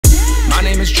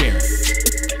name is Jaron.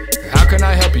 How can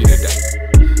I help you today?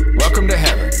 Welcome to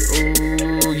heaven.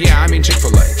 Ooh, yeah, I mean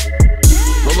Chick-fil-A.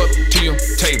 Roll up to your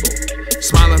table,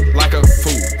 smiling like a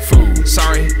fool.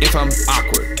 Sorry if I'm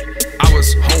awkward. I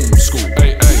was homeschooled.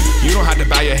 Hey, you don't have to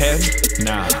bow your head.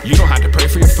 Nah. You don't have to pray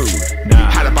for your food.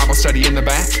 Nah. Had a Bible study in the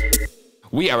back.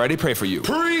 We already pray for you.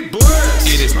 Pre-blessed.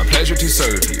 It is my pleasure to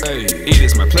serve you. Hey. It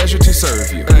is my pleasure to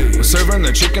serve you. Hey. We're serving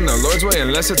the chicken the Lord's way,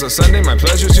 unless it's a Sunday. My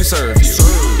pleasure to serve you.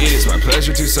 It is my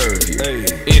pleasure to serve you. Hey.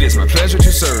 It is my pleasure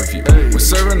to serve you. Hey. We're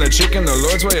serving the chicken the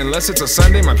Lord's way, unless it's a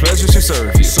Sunday. My pleasure to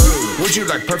serve you. Would you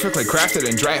like perfectly crafted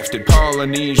and drafted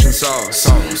Polynesian sauce?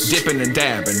 Dipping and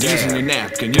dabbing, using your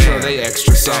napkin. You know they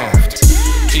extra soft.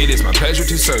 It is my pleasure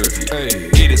to serve you. Hey.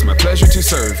 It is my pleasure to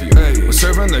serve you. Hey. We're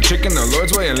serving the chicken the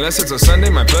Lord's way, unless it's a Sunday.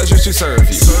 My pleasure to serve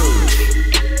you.